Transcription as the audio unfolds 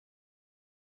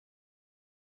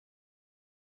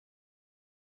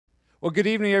Well, good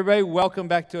evening, everybody. Welcome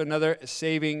back to another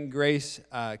Saving Grace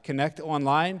Connect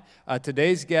Online.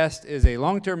 Today's guest is a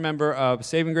long-term member of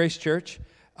Saving Grace Church,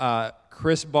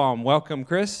 Chris Baum. Welcome,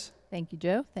 Chris. Thank you,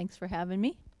 Joe. Thanks for having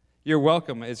me. You're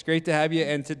welcome. It's great to have you.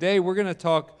 And today we're going to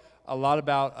talk a lot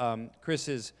about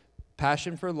Chris's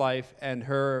passion for life and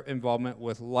her involvement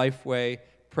with Lifeway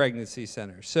Pregnancy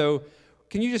Center. So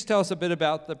can you just tell us a bit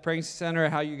about the Pregnancy Center,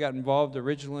 how you got involved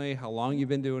originally, how long you've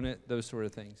been doing it, those sort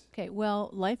of things? Okay,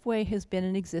 well, Lifeway has been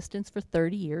in existence for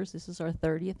 30 years. This is our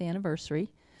 30th anniversary.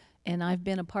 And I've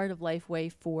been a part of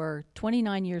Lifeway for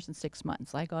 29 years and 6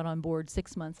 months. I got on board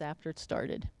 6 months after it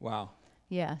started. Wow.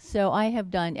 Yeah, so I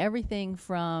have done everything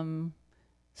from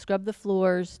scrub the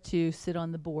floors to sit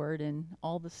on the board and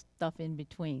all the stuff in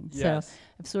between. Yes. So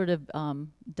I've sort of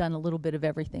done a little bit of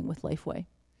everything with Lifeway.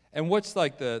 And what's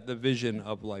like the vision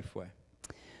of Lifeway?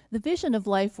 The vision of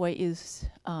Lifeway is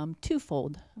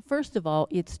twofold. First of all,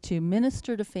 it's to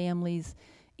minister to families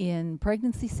in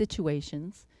pregnancy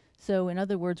situations. So in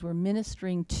other words, we're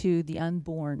ministering to the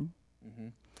unborn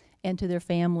and to their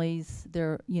families,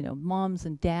 their moms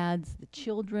and dads, the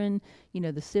children,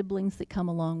 the siblings that come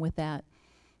along with that.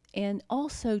 And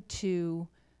also to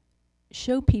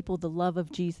show people the love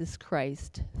of Jesus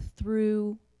Christ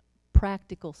through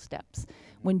practical steps.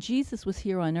 When Jesus was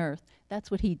here on earth, that's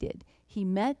what he did. He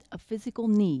met a physical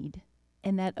need,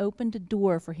 and that opened a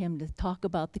door for him to talk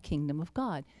about the kingdom of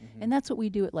God. And that's what we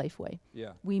do at Lifeway.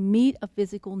 Yeah. We meet a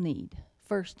physical need,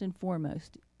 first and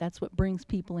foremost. That's what brings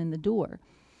people in the door.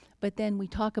 But then we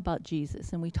talk about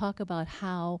Jesus, and we talk about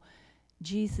how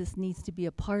Jesus needs to be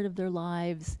a part of their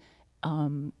lives.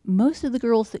 Most of the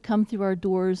girls that come through our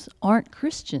doors aren't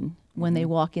Christian when they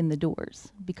walk in the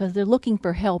doors because they're looking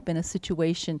for help in a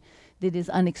situation that is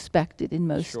unexpected in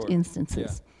most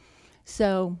instances. Yeah.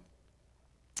 So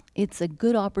it's a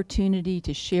good opportunity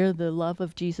to share the love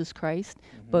of Jesus Christ,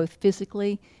 both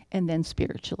physically and then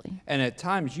spiritually. And at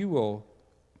times you will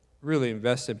really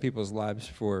invest in people's lives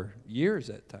for years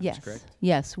at times, correct?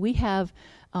 Yes, we have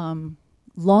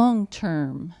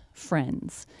long-term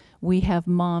friends. We have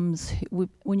moms,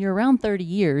 when you're around 30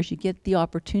 years, you get the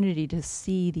opportunity to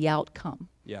see the outcome.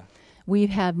 Yeah. We've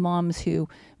had moms who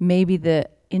maybe the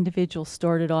individual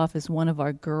started off as one of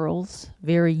our girls,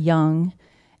 very young,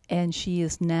 and she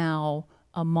is now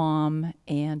a mom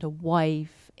and a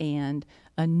wife and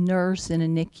a nurse in a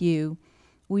NICU.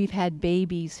 We've had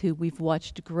babies who we've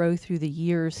watched grow through the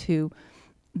years who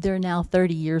they're now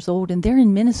 30 years old and they're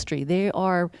in ministry. They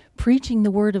are preaching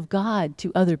the word of God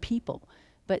to other people.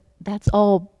 But that's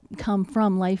all come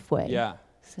from Lifeway. Yeah.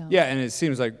 So yeah, and it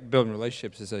seems like building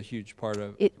relationships is a huge part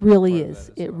of it. Really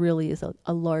is. It really is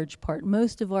a large part.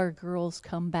 Most of our girls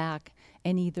come back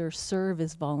and either serve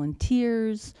as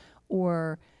volunteers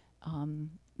or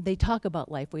they talk about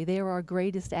Lifeway. They are our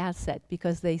greatest asset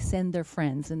because they send their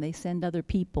friends and they send other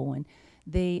people and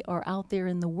they are out there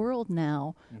in the world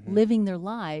now living their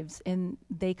lives, and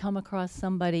they come across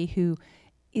somebody who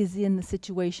is in the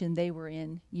situation they were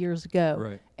in years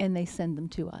ago, and they send them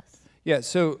to us. Yeah,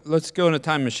 so let's go in a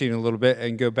time machine a little bit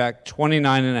and go back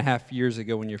 29 and a half years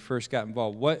ago when you first got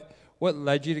involved. What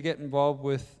led you to get involved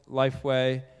with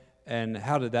Lifeway, and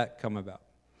how did that come about?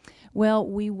 Well,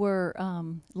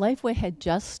 Lifeway had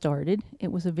just started.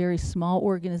 It was a very small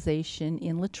organization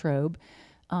in Latrobe.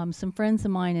 Some friends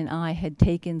of mine and I had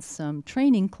taken some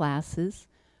training classes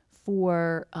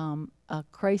for a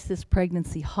crisis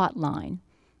pregnancy hotline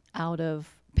out of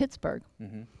Pittsburgh.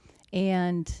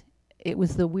 And it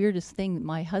was the weirdest thing.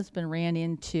 My husband ran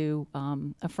into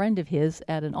a friend of his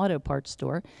at an auto parts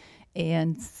store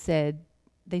and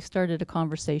they started a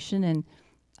conversation, and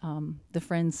the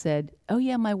friend said, "Oh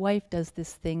yeah, my wife does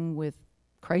this thing with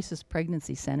crisis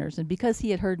pregnancy centers." And because he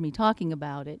had heard me talking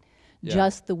about it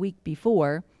just the week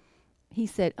before, he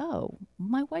said, "Oh,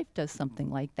 my wife does something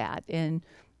like that." And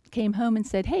came home and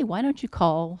said, "Hey, why don't you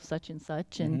call such and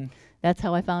such?" And that's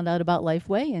how I found out about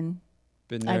Lifeway, and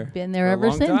I've been there ever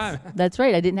since. That's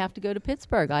right. I didn't have to go to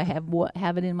Pittsburgh. I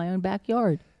have it in my own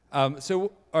backyard.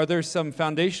 So are there some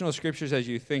foundational scriptures as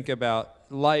you think about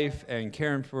life and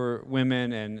caring for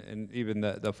women and even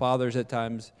the fathers at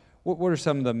times? What are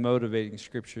some of the motivating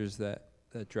scriptures that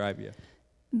drive you?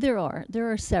 There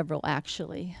are several,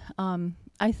 actually.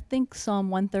 I think Psalm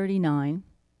 139,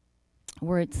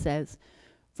 where it says,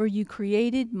 "For you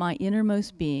created my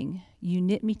innermost being. You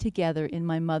knit me together in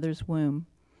my mother's womb.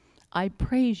 I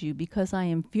praise you because I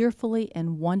am fearfully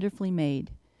and wonderfully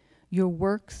made. Your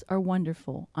works are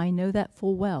wonderful. I know that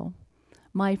full well.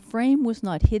 My frame was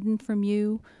not hidden from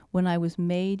you when I was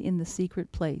made in the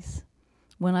secret place,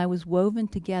 when I was woven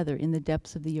together in the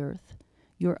depths of the earth.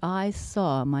 Your eyes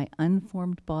saw my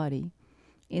unformed body.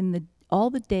 In the all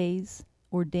the days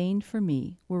ordained for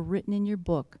me were written in your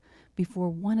book before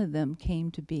one of them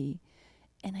came to be.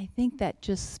 And I think that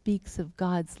just speaks of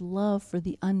God's love for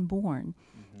the unborn.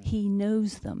 Mm-hmm. He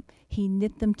knows them. He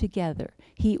knit them together.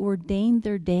 He ordained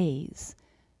their days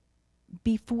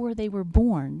before they were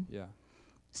born. Yeah.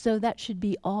 So that should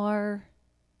be our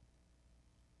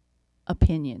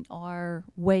opinion, our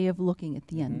way of looking at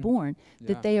the mm-hmm. unborn,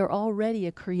 that they are already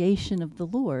a creation of the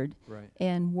Lord, right,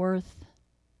 and worth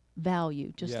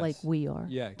value, just like we are.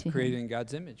 Yeah, to created him. in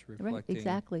God's image, reflecting right,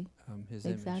 exactly. His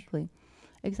exactly. image.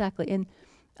 Exactly. And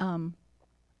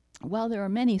while there are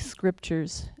many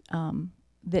scriptures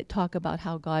that talk about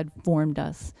how God formed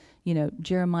us, you know,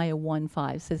 Jeremiah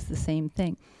 1:5 says the same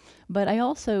thing. But I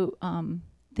also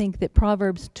think that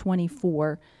Proverbs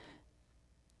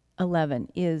 24:11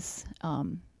 is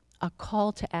a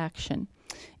call to action.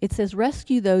 It says,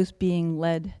 rescue those being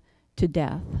led to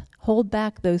death. Hold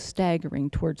back those staggering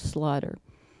towards slaughter.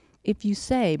 If you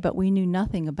say, but we knew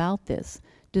nothing about this,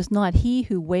 does not he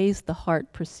who weighs the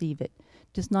heart perceive it?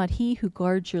 Does not he who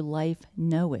guards your life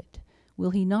know it?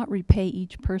 Will he not repay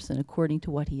each person according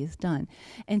to what he has done?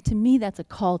 And to me, that's a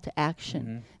call to action.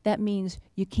 Mm-hmm. That means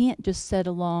you can't just sit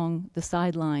along the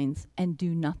sidelines and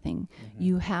do nothing. Mm-hmm.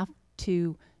 You have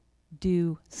to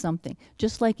do something.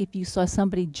 Just like if you saw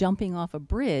somebody jumping off a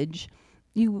bridge,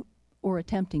 or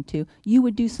attempting to, you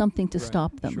would do something to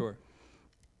stop them. Sure.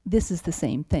 This is the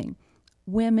same thing.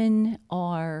 Women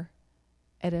are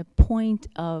at a point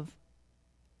of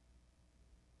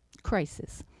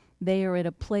crisis. They are at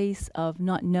a place of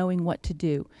not knowing what to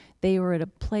do. They are at a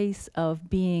place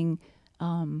of being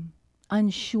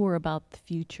unsure about the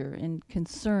future and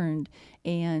concerned.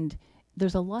 And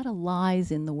there's a lot of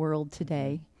lies in the world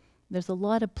today. There's a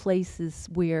lot of places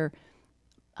where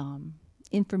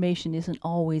information isn't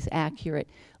always accurate.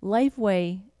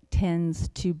 Lifeway tends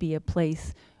to be a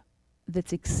place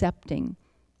that's accepting.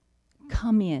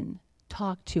 Come in,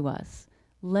 talk to us.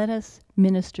 Let us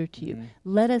minister to you.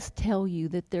 Let us tell you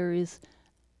that there's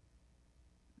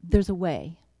a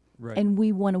way. Right. And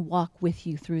we want to walk with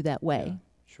you through that way. Yeah,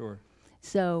 sure.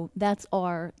 So that's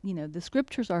our, the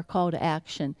scriptures are call to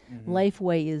action. Mm-hmm.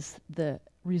 Lifeway is the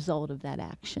result of that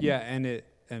action. Yeah, and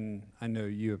I know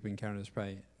you have encountered this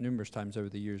probably numerous times over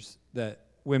the years, that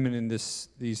women in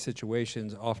these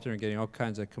situations often are getting all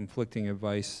kinds of conflicting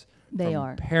advice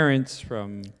from parents,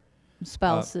 from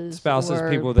spouses, or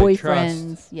people they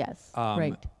boyfriends, trust, yes,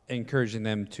 right, encouraging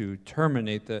them to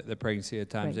terminate the pregnancy at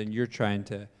times, and you're trying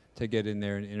to get in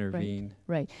there and intervene.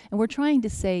 Right. And we're trying to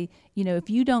say, if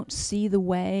you don't see the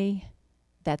way,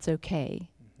 that's okay.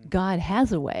 Mm-hmm. God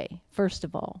has a way, first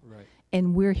of all, right,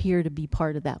 and we're here to be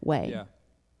part of that way. Yeah.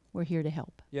 We're here to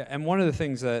help. Yeah, and one of the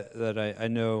things that I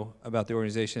know about the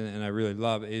organization and I really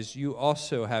love is you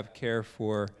also have care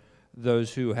for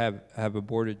those who have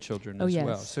aborted children as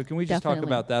well. So can we just talk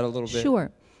about that a little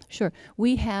bit? Sure.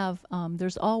 We have,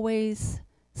 there's always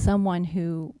someone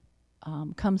who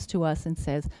comes to us and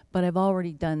says, but I've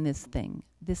already done this thing.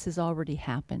 This has already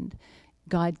happened.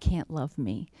 God can't love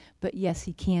me. But yes,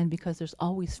 he can, because there's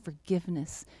always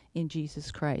forgiveness in Jesus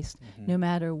Christ, no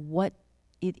matter what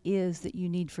it is that you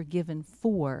need forgiven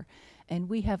for. And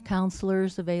we have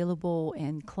counselors available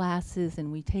and classes,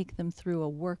 and we take them through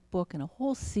a workbook and a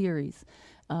whole series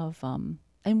of,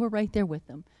 and we're right there with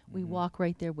them. We walk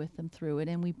right there with them through it,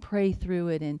 and we pray through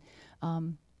it. And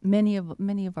many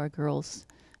of our girls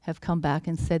have come back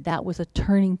and said that was a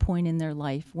turning point in their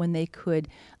life when they could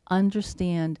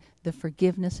understand the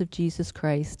forgiveness of Jesus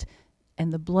Christ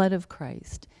and the blood of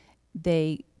Christ.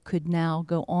 They could now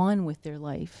go on with their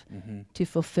life to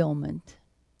fulfillment.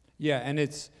 Yeah, and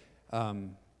it's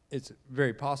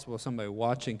very possible somebody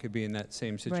watching could be in that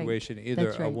same situation, either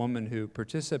a woman who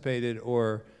participated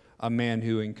or a man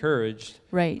who encouraged.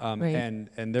 Right.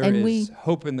 And there is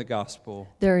hope in the gospel.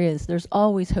 There is. There's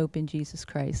always hope in Jesus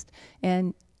Christ.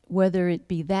 And whether it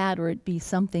be that or it be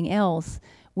something else,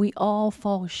 we all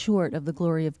fall short of the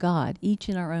glory of God, each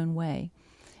in our own way.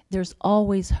 There's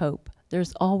always hope.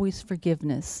 There's always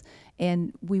forgiveness.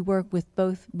 And we work with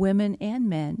both women and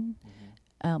men,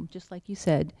 just like you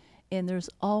said. And there's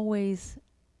always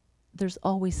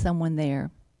someone there.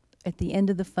 At the end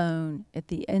of the phone, at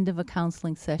the end of a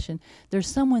counseling session, there's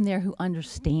someone there who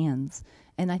understands.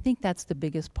 And I think that's the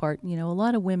biggest part. A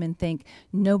lot of women think,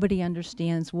 nobody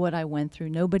understands what I went through.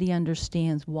 Nobody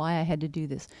understands why I had to do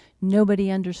this.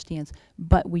 Nobody understands.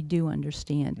 But we do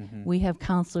understand. We have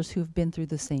counselors who have been through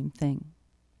the same thing.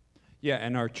 Yeah,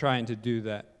 and are trying to do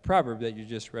that proverb that you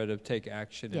just read of take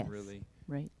action and really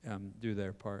do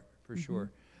their part, for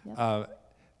sure. Yep.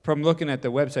 from looking at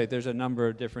the website, there's a number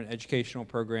of different educational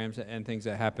programs and things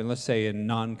that happen, let's say in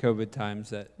non-COVID times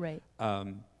that Right.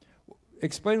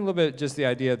 Explain a little bit just the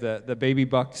idea of the baby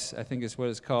bucks, I think is what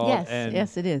it's called. Yes, and,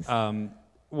 yes, it is.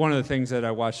 One of the things that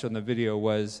I watched on the video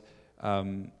was, I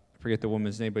forget the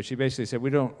woman's name, but she basically said, we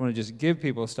don't want to just give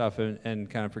people stuff and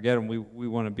kind of forget them. We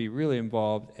want to be really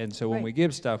involved. And so when Right. we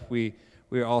give stuff, we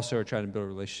also are trying to build a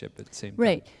relationship at the same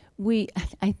time. Right.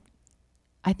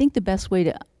 I think the best way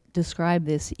to describe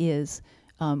this is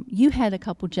you had a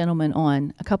couple gentlemen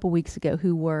on a couple weeks ago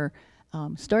who were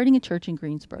starting a church in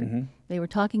Greensburg. Mm-hmm. They were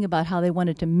talking about how they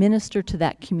wanted to minister to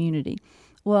that community.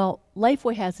 Well,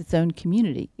 Lifeway has its own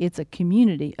community. It's a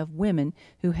community of women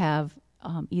who have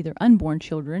either unborn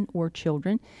children or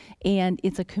children, and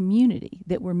it's a community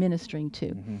that we're ministering to.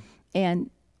 Mm-hmm. And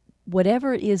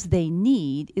whatever it is they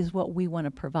need is what we want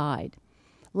to provide.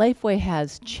 Lifeway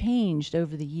has changed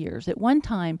over the years. At one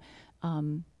time,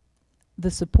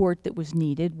 the support that was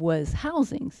needed was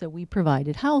housing, so we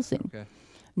provided housing. Okay.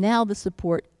 Now the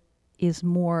support is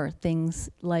more things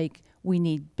like we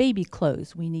need baby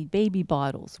clothes, we need baby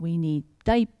bottles, we need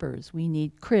diapers, we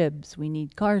need cribs, we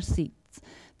need car seats,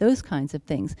 those kinds of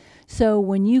things. So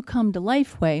when you come to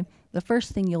Lifeway, the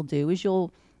first thing you'll do is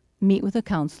you'll meet with a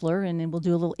counselor, and then we'll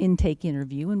do a little intake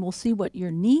interview, and we'll see what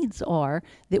your needs are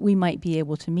that we might be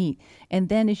able to meet. And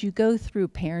then as you go through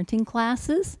parenting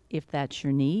classes, if that's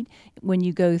your need, when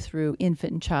you go through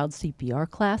infant and child CPR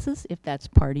classes, if that's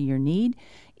part of your need,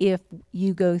 if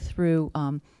you go through,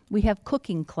 we have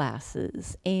cooking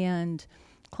classes and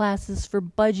classes for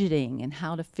budgeting and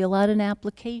how to fill out an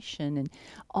application and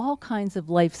all kinds of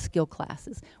life skill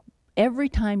classes. Every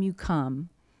time you come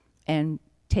and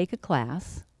take a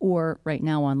class, or right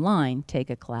now online, take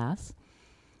a class,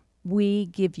 we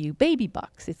give you baby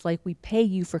bucks. It's like we pay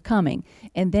you for coming.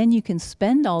 And then you can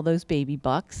spend all those baby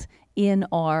bucks in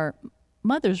our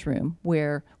mother's room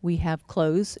where we have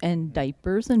clothes and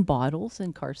diapers and bottles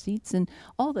and car seats and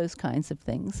all those kinds of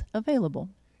things available.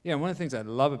 Yeah, and one of the things I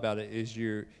love about it is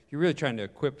you're really trying to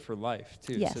equip for life,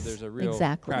 too. Yes, so there's a real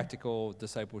exactly. practical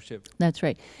discipleship. That's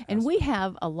right. And we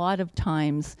have a lot of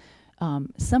times,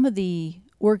 some of the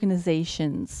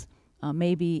organizations,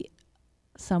 maybe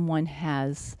someone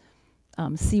has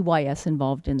CYS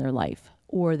involved in their life,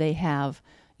 or they have,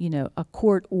 a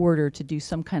court order to do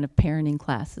some kind of parenting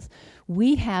classes.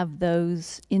 We have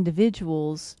those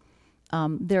individuals,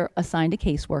 they're assigned a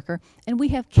caseworker, and we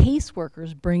have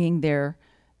caseworkers bringing their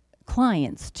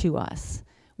clients to us,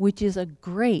 which is a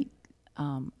great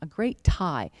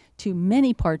tie to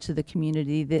many parts of the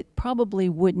community that probably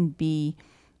wouldn't be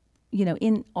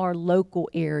in our local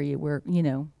area where,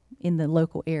 in the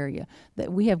local area,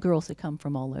 that we have girls that come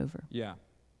from all over. Yeah,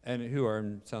 and who are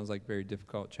in, sounds like, very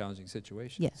difficult, challenging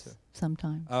situations. Yes, so.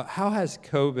 sometimes. How has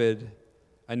COVID,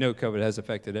 I know COVID has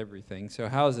affected everything, so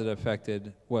how has it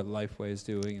affected what Lifeway is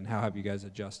doing, and how have you guys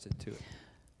adjusted to it?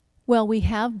 Well, we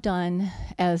have done,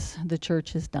 as the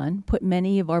church has done, put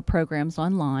many of our programs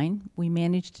online. We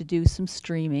managed to do some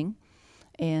streaming,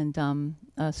 and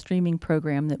a streaming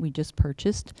program that we just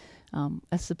purchased,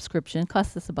 a subscription,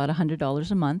 costs us about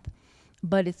 $100 a month.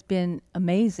 But it's been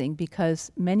amazing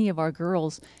because many of our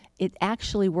girls, it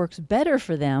actually works better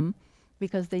for them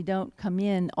because they don't come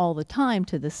in all the time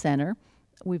to the center.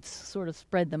 We've sort of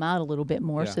spread them out a little bit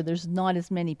more, so there's not as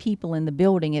many people in the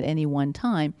building at any one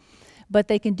time. But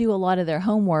they can do a lot of their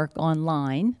homework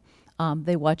online.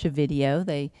 They watch a video,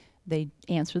 they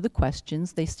answer the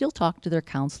questions, they still talk to their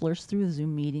counselors through a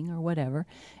Zoom meeting or whatever,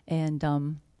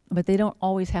 and but they don't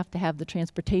always have to have the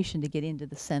transportation to get into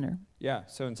the center. Yeah,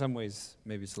 so in some ways,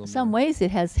 maybe it's a little more. Some ways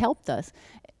it has helped us.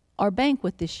 Our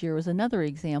banquet this year was another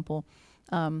example.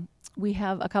 We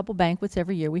have a couple banquets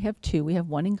every year. We have two. We have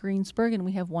one in Greensburg and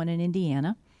we have one in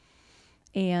Indiana.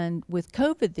 And with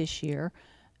COVID this year,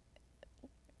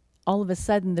 all of a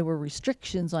sudden there were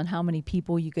restrictions on how many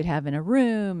people you could have in a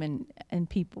room, and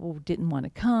people didn't want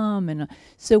to come. And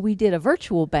so we did a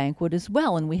virtual banquet as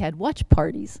well, and we had watch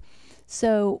parties.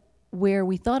 So where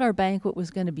we thought our banquet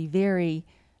was going to be very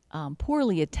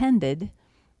poorly attended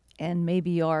and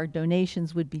maybe our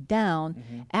donations would be down,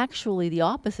 actually the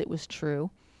opposite was true.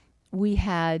 We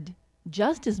had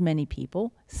just as many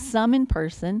people, some in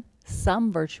person,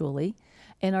 some virtually,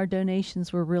 and our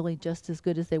donations were really just as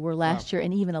good as they were last year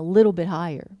and even a little bit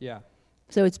higher. Yeah.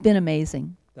 So it's been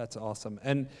amazing. That's awesome.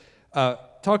 And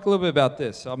talk a little bit about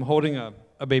this. So I'm holding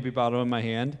a baby bottle in my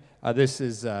hand. This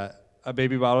is a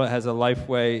baby bottle that has a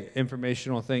Lifeway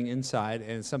informational thing inside,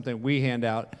 and it's something we hand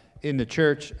out in the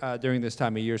church during this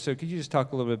time of year. So could you just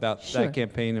talk a little bit about that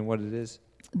campaign and what it is?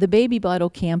 The Baby Bottle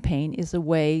campaign is a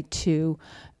way to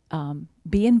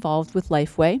be involved with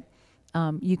Lifeway.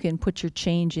 You can put your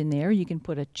change in there. You can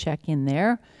put a check in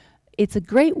there. It's a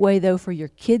great way, though, for your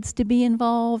kids to be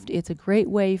involved. It's a great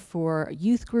way for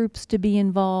youth groups to be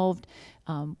involved,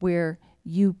 where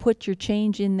you put your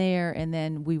change in there, and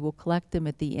then we will collect them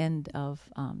at the end of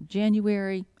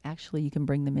January. Actually, you can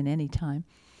bring them in any time.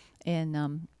 And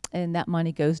that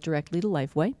money goes directly to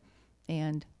Lifeway,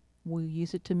 and we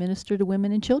use it to minister to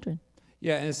women and children.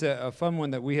 Yeah, and it's a fun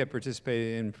one that we have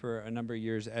participated in for a number of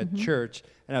years at church.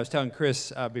 And I was telling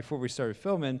Chris before we started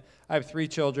filming, I have 3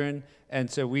 children, and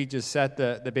so we just set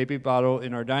the baby bottle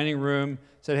in our dining room,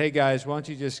 said, hey guys, why don't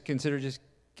you just consider just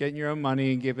getting your own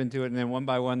money and giving to it. And then one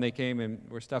by one they came and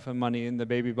were stuffing money in the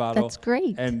baby bottle. That's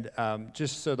great. And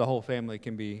just so the whole family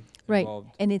can be involved.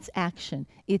 Right, and it's action.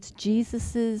 It's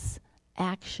Jesus's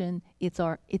action. It's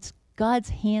God's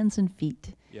hands and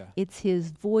feet. Yeah. It's his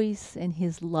voice and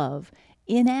his love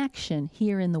in action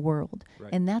here in the world. Right.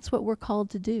 And that's what we're called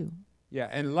to do. Yeah,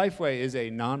 and Lifeway is a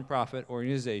nonprofit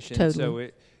organization. Totally.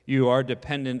 So you are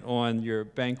dependent on your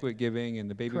banquet giving and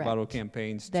the baby bottle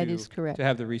campaigns that is correct. To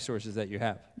have the resources that you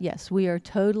have. Yes, we are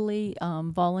totally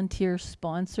volunteer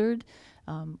sponsored.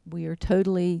 We are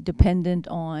totally dependent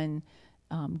on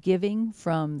giving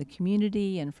from the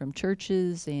community and from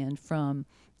churches and from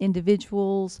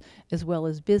individuals as well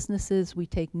as businesses. We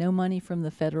take no money from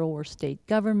the federal or state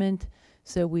government,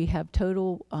 so we have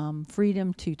total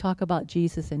freedom to talk about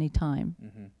Jesus anytime.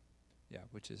 Mm-hmm. Yeah,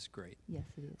 which is great. Yes,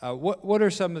 it is. What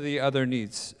are some of the other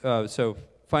needs? So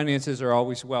finances are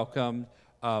always welcome.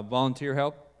 Volunteer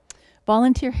help?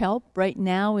 Volunteer help right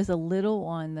now is a little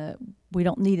on the, we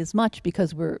don't need as much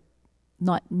because we're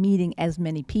not meeting as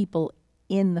many people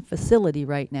in the facility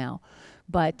right now.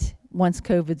 But once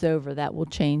COVID's over, that will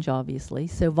change, obviously.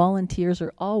 So volunteers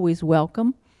are always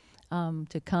welcome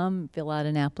to come, fill out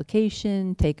an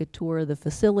application, take a tour of the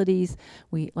facilities.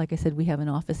 Like I said, we have an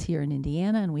office here in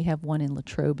Indiana, and we have one in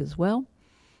Latrobe as well.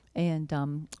 And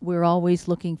we're always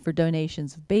looking for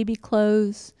donations of baby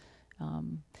clothes.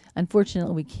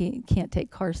 Unfortunately, we can't take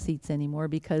car seats anymore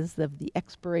because of the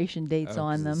expiration dates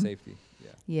on them. Safety.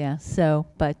 Yeah. Yeah. So,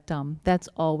 but that's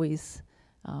always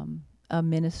a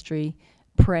ministry.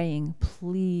 Praying,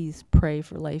 please pray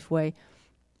for Lifeway.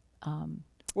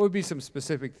 What would be some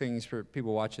specific things for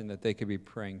people watching that they could be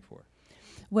praying for?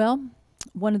 Well,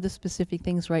 one of the specific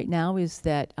things right now is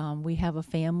that we have a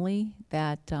family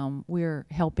that we're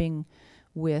helping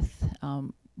with.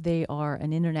 They are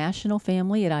an international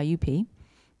family at IUP.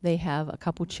 They have a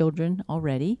couple children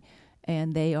already,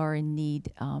 and they are in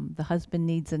need. The husband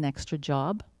needs an extra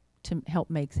job to help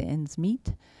make the ends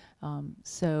meet.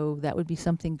 So that would be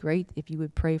something great if you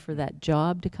would pray for that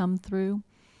job to come through.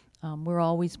 We're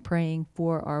always praying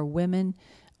for our women,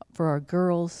 for our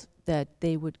girls, that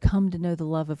they would come to know the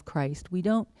love of Christ. We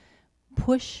don't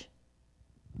push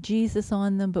Jesus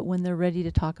on them, but when they're ready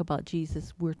to talk about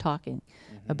Jesus, we're talking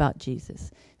about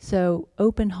Jesus. So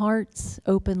open hearts,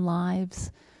 open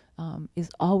lives is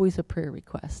always a prayer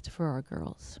request for our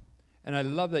girls. And I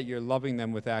love that you're loving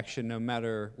them with action no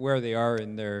matter where they are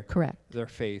in their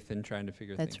faith and trying to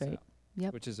figure things out.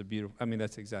 Yep. Which is a beautiful, I mean,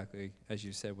 that's exactly, as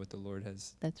you said, what the Lord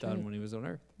has done when he was on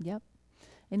earth. Yep.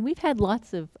 And we've had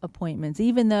lots of appointments.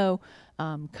 Even though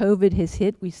COVID has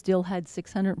hit, we still had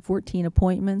 614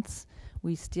 appointments.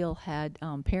 We still had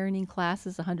parenting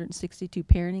classes, 162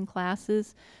 parenting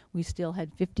classes. We still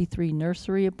had 53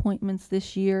 nursery appointments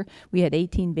this year. We had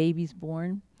 18 babies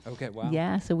born. Okay, wow.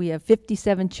 Yeah, so we have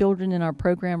 57 children in our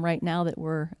program right now that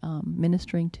we're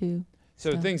ministering to.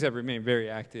 So things have remained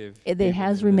very active. It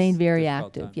has remained very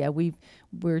active. Yeah,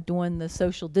 we're doing the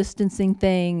social distancing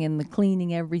thing and the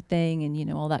cleaning everything and, you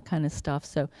know, all that kind of stuff.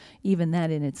 So even that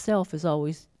in itself is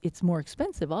always, it's more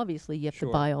expensive, obviously. You have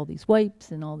to buy all these wipes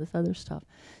and all this other stuff.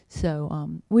 So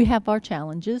we have our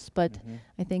challenges, but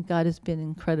I think God has been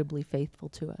incredibly faithful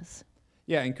to us.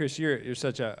 Yeah, and Chris, you're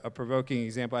such a provoking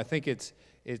example. I think it's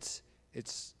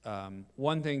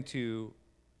one thing to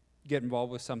get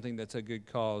involved with something that's a good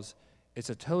cause. It's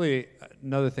a totally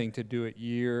another thing to do it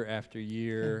year after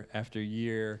year after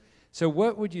year. So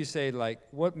what would you say, like,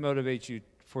 what motivates you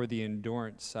for the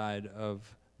endurance side of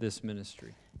this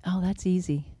ministry? Oh, that's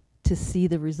easy. To see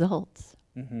the results.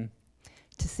 To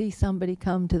see somebody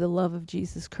come to the love of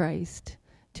Jesus Christ,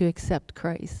 to accept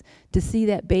Christ, to see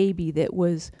that baby that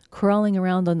was crawling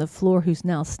around on the floor who's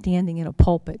now standing in a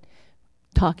pulpit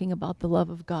talking about the love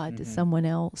of God to someone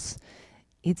else.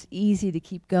 It's easy to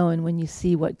keep going when you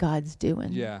see what God's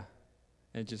doing. Yeah,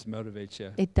 it just motivates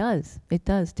you. It does. It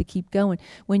does, to keep going.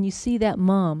 When you see that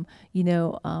mom, you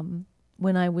know,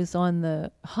 when I was on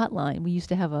the hotline, we used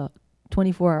to have a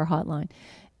 24-hour hotline.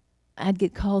 I'd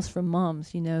get calls from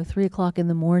moms, 3 o'clock in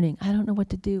the morning. I don't know what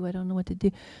to do. I don't know what to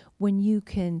do. When you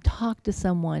can talk to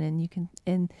someone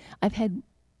and I've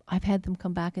had them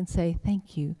come back and say,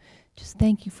 thank you. Just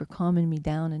thank you for calming me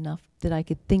down enough that I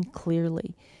could think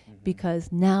clearly,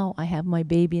 because now I have my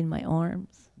baby in my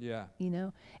arms. Yeah.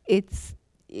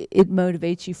 It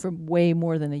motivates you for way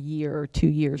more than a year or 2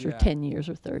 years or 10 years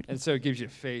or 30. And so it gives you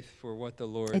faith for what the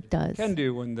Lord can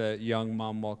do when the young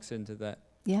mom walks into that.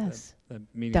 Yes, that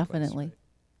meeting definitely, place,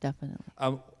 definitely.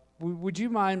 Would you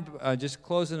mind just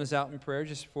closing us out in prayer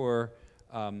just for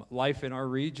life in our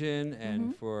region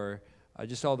and for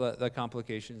just all the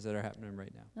complications that are happening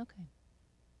right now? Okay.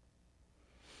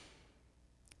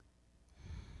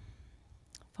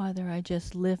 Father, I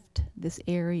just lift this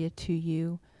area to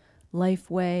you.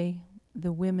 Lifeway,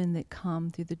 the women that come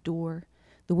through the door,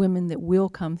 the women that will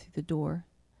come through the door,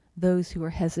 those who are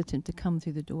hesitant to come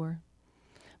through the door.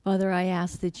 Father, I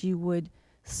ask that you would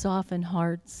soften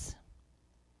hearts,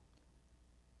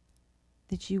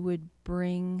 that you would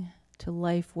bring to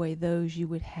Lifeway those you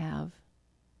would have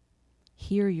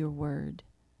hear your word,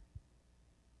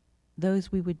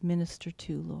 those we would minister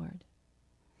to, Lord.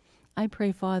 I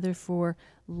pray, Father, for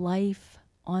life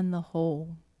on the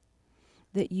whole,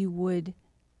 that you would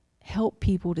help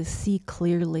people to see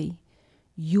clearly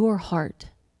your heart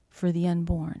for the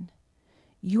unborn,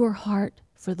 your heart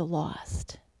for the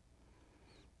lost,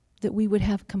 that we would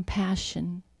have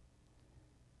compassion,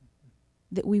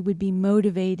 that we would be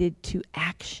motivated to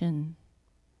action.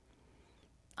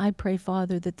 I pray,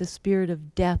 Father, that the spirit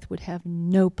of death would have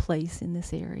no place in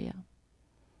this area,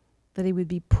 that it would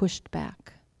be pushed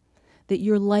back, that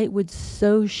your light would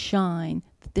so shine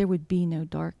that there would be no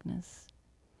darkness.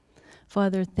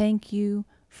 Father, thank you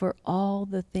for all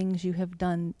the things you have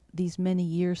done these many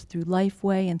years through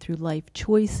Lifeway and through Life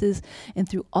Choices and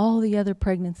through all the other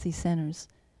pregnancy centers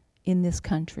in this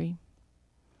country.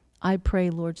 I pray,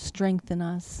 Lord, strengthen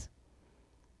us,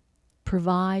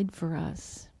 provide for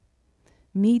us,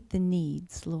 meet the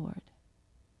needs, Lord,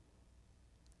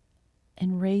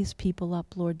 and raise people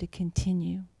up, Lord, to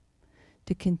continue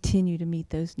to meet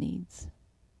those needs.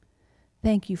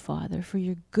 Thank you, Father, for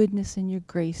your goodness and your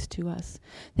grace to us.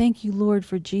 Thank you, Lord,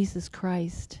 for Jesus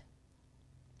Christ,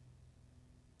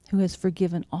 who has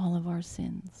forgiven all of our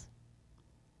sins.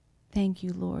 Thank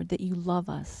you, Lord, that you love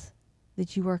us,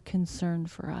 that you are concerned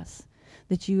for us,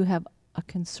 that you have a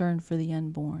concern for the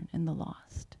unborn and the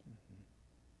lost.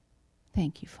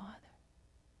 Thank you, Father.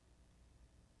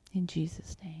 In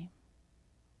Jesus' name.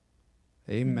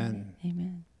 Amen.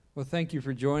 Amen. Well, thank you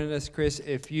for joining us, Chris.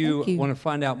 If you want to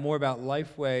find out more about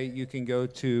Lifeway, you can go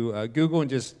to Google and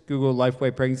just Google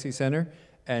Lifeway Pregnancy Center,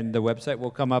 and the website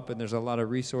will come up, and there's a lot of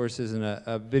resources and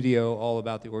a video all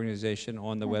about the organization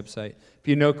on the website. If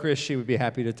you know Chris, she would be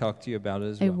happy to talk to you about it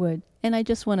as well. I would. And I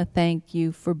just want to thank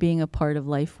you for being a part of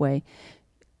Lifeway.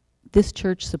 This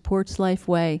church supports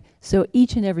Lifeway, so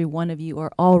each and every one of you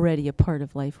are already a part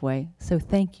of Lifeway. So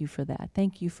thank you for that.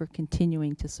 Thank you for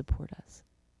continuing to support us.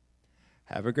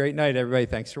 Have a great night, everybody.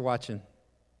 Thanks for watching.